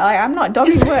 I'm not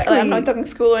dogging work, like, I'm not dogging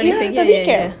school or anything.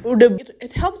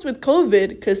 It helps with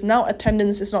COVID because now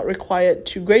attendance is not required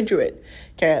to graduate.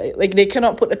 Okay, like they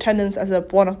cannot put attendance as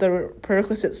one of the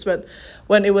prerequisites, but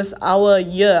when it was our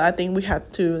year, I think we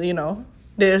had to,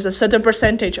 there's a certain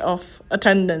percentage of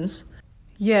attendance.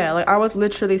 Yeah, like I was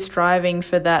literally striving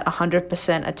for that 100%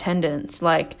 attendance.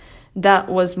 Like that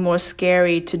was more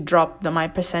scary to drop my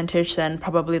percentage than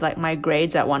probably like my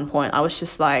grades at one point. I was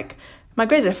just like, my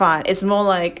grades are fine. It's more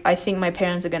like I think my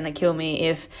parents are gonna kill me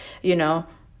if,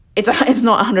 it's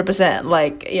not 100%,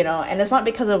 like, and it's not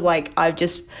because of like I've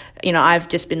just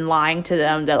been lying to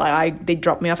them that like they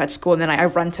dropped me off at school and then I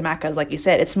run to Macca's, like you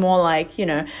said. It's more like,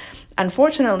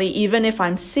 unfortunately, even if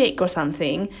I'm sick or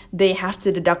something, they have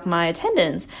to deduct my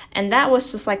attendance. And that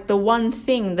was just like the one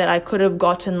thing that I could have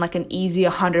gotten like an easy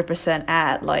 100%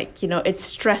 at. Like, it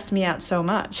stressed me out so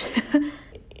much.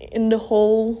 In the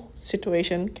whole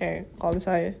situation, kayak kalau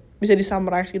misalnya bisa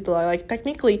disummarize gitu lah, like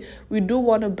technically we do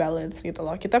want to balance gitu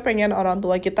loh. Kita pengen orang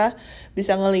tua kita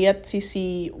bisa ngelihat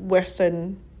sisi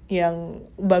western yang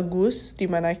bagus,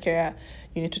 dimana kayak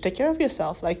you need to take care of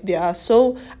yourself. Like they are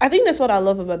so, I think that's what I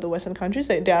love about the western countries,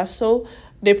 like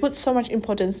they put so much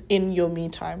importance in your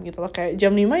me time gitu loh. Kayak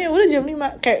jam 5 ya udah jam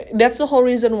 5. Kayak that's the whole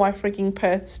reason why freaking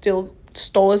Perth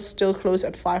stores still close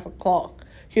at 5 o'clock.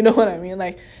 You know what I mean?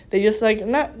 Like, they just like,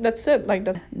 nah, that's it. Like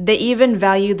that. They even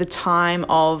value the time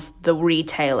of the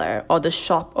retailer or the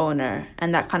shop owner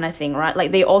and that kind of thing, right?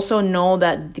 Like, they also know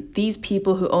that these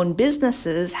people who own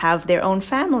businesses have their own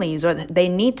families or they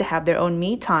need to have their own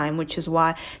me time, which is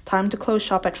why time to close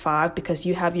shop at 5 because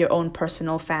you have your own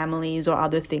personal families or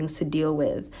other things to deal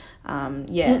with.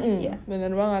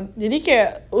 Bener banget. Jadi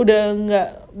kayak udah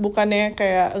bukannya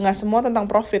kayak nggak semua tentang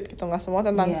profit gitu, nggak semua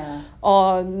tentang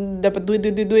dapat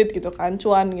duit gitu kan,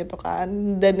 cuan gitu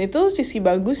kan. Dan itu sisi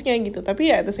bagusnya gitu. Tapi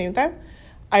at the same time,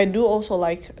 I do also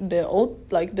like the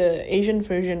Asian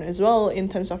version as well in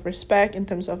terms of respect, in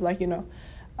terms of like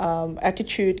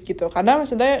attitude gitu. Karena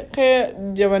maksudnya kayak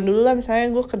zaman dulu lah, misalnya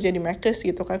gue kerja di Macca's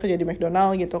gitu kan, kerja di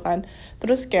McDonald gitu kan,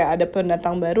 terus kayak ada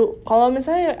pendatang baru, kalau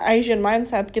misalnya Asian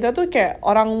mindset kita tuh kayak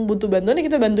orang butuh bantuan ya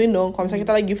kita bantuin dong, kalau misalnya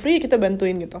kita lagi free kita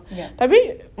bantuin gitu.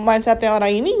 Tapi mindsetnya orang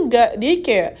ini enggak, dia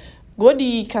kayak gue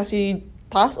dikasih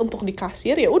tas untuk di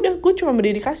kasir, ya udah gue cuma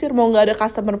berdiri di kasir, mau nggak ada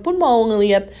customer pun mau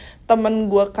ngelihat temen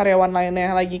gue karyawan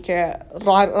lainnya lagi kayak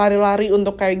lari-lari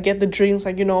untuk kayak get the drinks,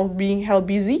 like being hell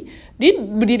busy, dia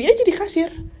berdiri aja di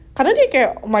kasir karena dia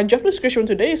kayak my job description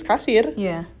today is kasir.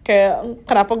 Kayak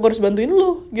kenapa gue harus bantuin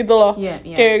lu gitu loh.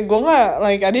 Kayak gue nggak,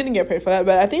 like I didn't get paid for that,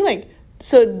 but I think like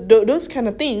so those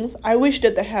kind of things I wish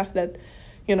that they have that,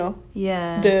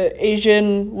 the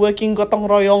Asian working gotong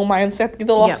royong mindset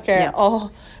gitu loh.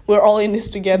 Oh, we're all in this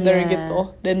together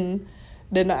gitu.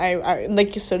 Then I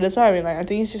like, so that's why I mean, like I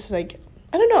think it's just like,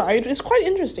 I don't know, it's quite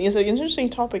interesting. It's like an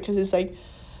interesting topic because it's like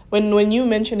when you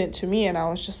mentioned it to me, and I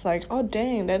was just like, oh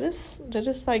dang, that is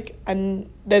like, and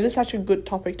that is such a good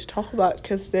topic to talk about,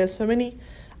 because there's so many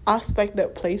aspects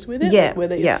that plays with it, like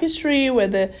whether it's history,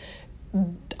 whether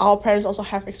our parents also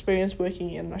have experience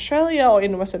working in Australia or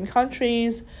in Western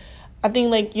countries. I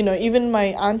think, like, you know, even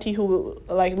my auntie who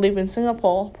like live in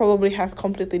Singapore probably have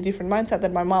completely different mindset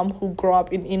than my mom, who grew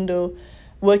up in Indo,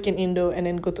 work in Indo, and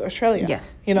then go to Australia.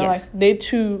 Yes. You know, like they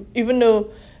too, even though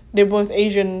they're both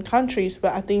Asian countries,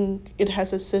 but I think it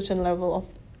has a certain level of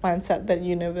mindset that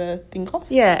you never think of.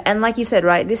 Yeah, and like you said,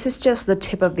 right, this is just the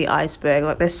tip of the iceberg.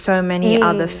 Like, there's so many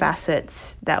other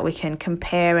facets that we can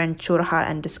compare and curhat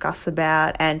and discuss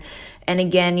about. And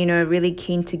again, you know, really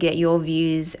keen to get your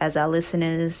views as our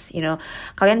listeners. You know,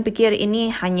 kalian pikir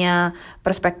ini hanya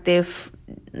perspektif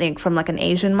like from like an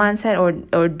Asian mindset,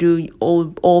 or do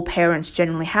all parents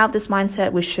generally have this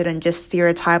mindset? We shouldn't just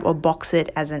stereotype or box it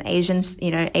as an Asian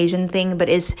thing, but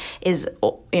is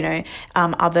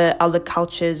other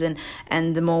cultures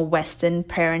and the more Western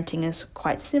parenting is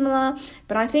quite similar.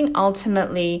 But I think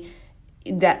ultimately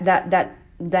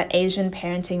that Asian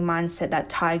parenting mindset, that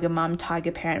tiger mom,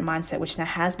 tiger parent mindset, which now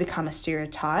has become a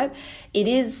stereotype, it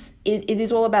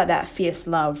is all about that fierce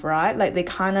love, right? Like, they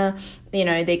kind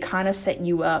of set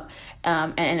you up,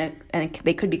 and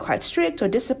they could be quite strict or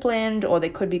disciplined, or they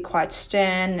could be quite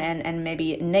stern and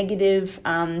maybe negative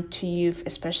to you,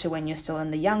 especially when you're still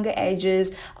in the younger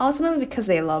ages, ultimately because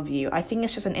they love you. I think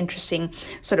it's just an interesting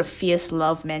sort of fierce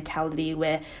love mentality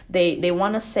where they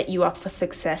want to set you up for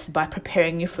success by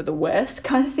preparing you for the worst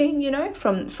kind of thing, you know,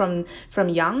 from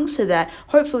young, so that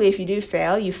hopefully if you do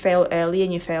fail, you fail early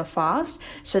and you fail fast,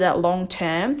 so that long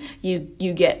term you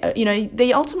get,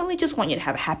 they ultimately just want you to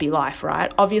have a happy life,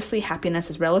 right? Obviously happiness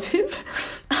is relative.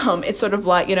 It's sort of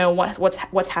like, you know,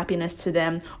 what's happiness to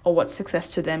them, or what's success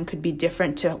to them could be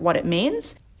different to what it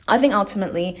means. I think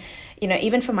ultimately, you know,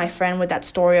 even for my friend with that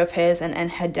story of hers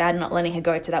and her dad not letting her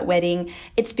go to that wedding,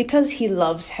 it's because he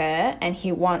loves her and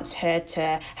he wants her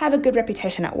to have a good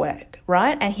reputation at work,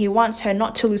 right? And he wants her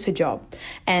not to lose her job.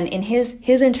 And in his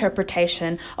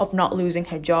interpretation of not losing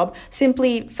her job,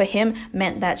 simply for him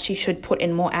meant that she should put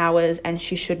in more hours and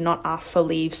she should not ask for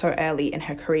leave so early in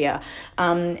her career.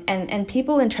 And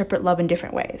people interpret love in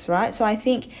different ways, right? So I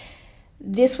think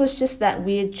this was just that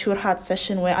weird curhat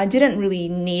session where I didn't really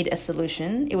need a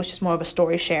solution. It was just more of a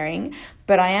story sharing.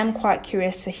 But I am quite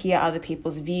curious to hear other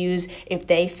people's views, if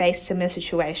they face similar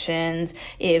situations,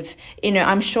 if, you know,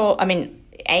 I'm sure, I mean,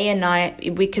 A and I,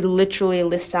 we could literally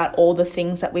list out all the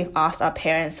things that we've asked our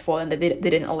parents for and that they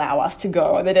didn't allow us to go,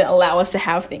 or they didn't allow us to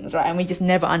have things, right? And we just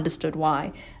never understood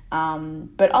why.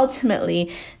 But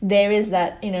ultimately there is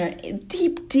that, you know,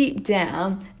 deep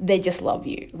down, they just love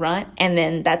you, right? And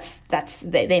then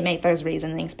they make those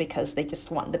reasonings because they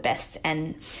just want the best,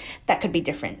 and that could be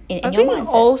different in your mindset. I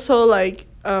think also like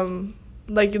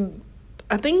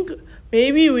I think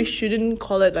maybe we shouldn't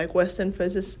call it like Western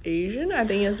versus Asian. I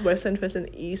think it's Western versus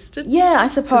Eastern. Yeah, I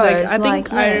suppose.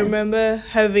 I remember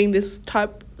having this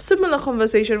similar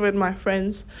conversation with my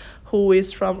friends who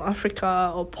is from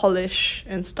Africa or Polish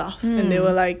and stuff. And they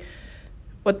were like,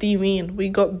 what do you mean? We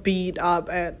got beat up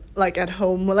at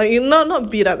home. Like,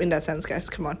 not beat up in that sense, guys,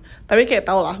 come on. Tapi kayak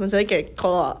tau lah, misalnya kayak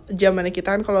kalau zaman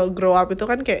kita kan kalau grow up itu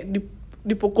kan kayak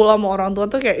dipukul sama orang tua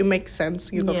tuh kayak it makes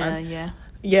sense gitu kan.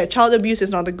 Yeah, child abuse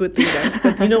is not a good thing, guys,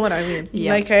 but you know what I mean.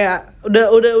 Like kayak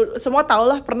udah semua tau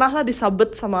lah, pernah lah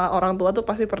disabet sama orang tua tuh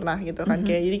pasti pernah gitu kan.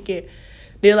 Kayak jadi kayak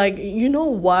they're like, you know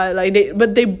what, like they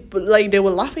were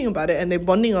laughing about it and they're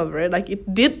bonding over it. Like, it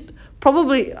did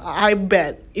probably, I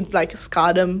bet it like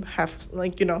scarred them, have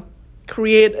like, you know,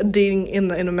 create a ding in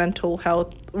a mental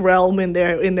health realm in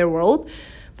their world.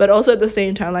 But also at the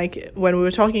same time, like when we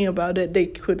were talking about it, they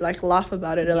could like laugh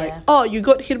about it. They're like, oh, you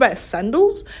got hit by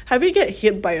sandals? Have you get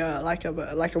hit by a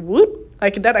wood?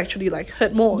 Like that actually like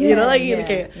hurt more, you know, like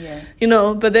you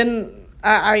know. But then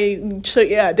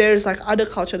there's like other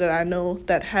culture that I know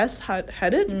that has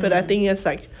had it, but I think it's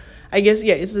like, I guess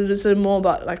it's more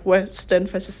about like Western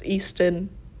versus Eastern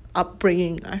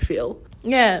upbringing, I feel.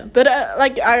 Yeah, but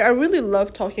I really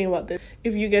love talking about this.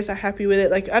 If you guys are happy with it,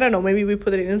 like, I don't know, maybe we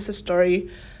put it in Insta story,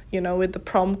 you know, with the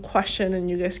prompt question,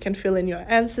 and you guys can fill in your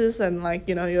answers and like,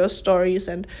 you know, your stories,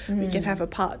 and we can have a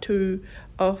part 2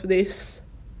 of this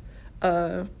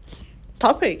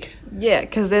topic. Yeah,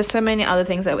 because there's so many other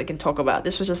things that we can talk about.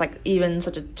 This was just like even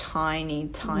such a tiny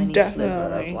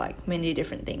sliver of like many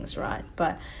different things, right?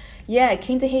 But yeah,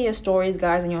 keen to hear your stories,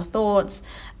 guys, and your thoughts.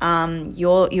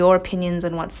 your opinions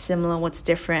on what's similar, what's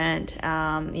different,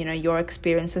 your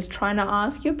experiences trying to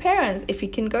ask your parents if you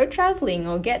can go traveling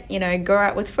or go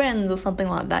out with friends or something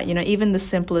like that, even the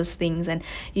simplest things. And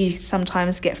you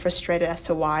sometimes get frustrated as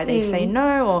to why they say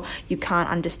no, or you can't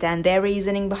understand their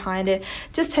reasoning behind it.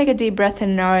 Just take a deep breath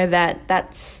and know that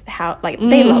that's how,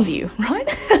 they love you, right?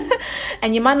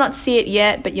 And you might not see it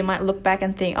yet, but you might look back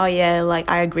and think, oh yeah,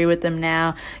 I agree with them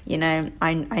now.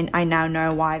 I now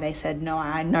know why they said no.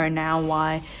 I know now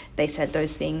why they said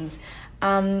those things.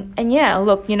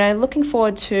 Looking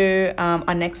forward to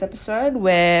our next episode,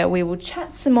 where we will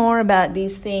chat some more about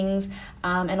these things,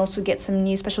 and also get some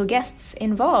new special guests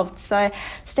involved. So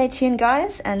stay tuned,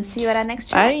 guys, and see you at our next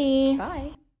chat.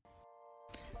 Bye.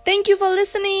 Thank you for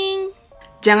listening.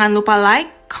 Jangan lupa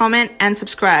like, comment, and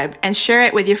subscribe, and share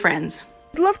it with your friends.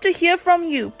 I'd love to hear from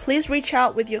you. Please reach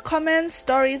out with your comments,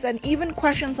 stories, and even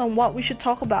questions on what we should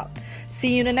talk about.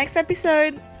 See you in the next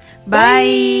episode.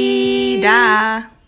 Bye. Dah.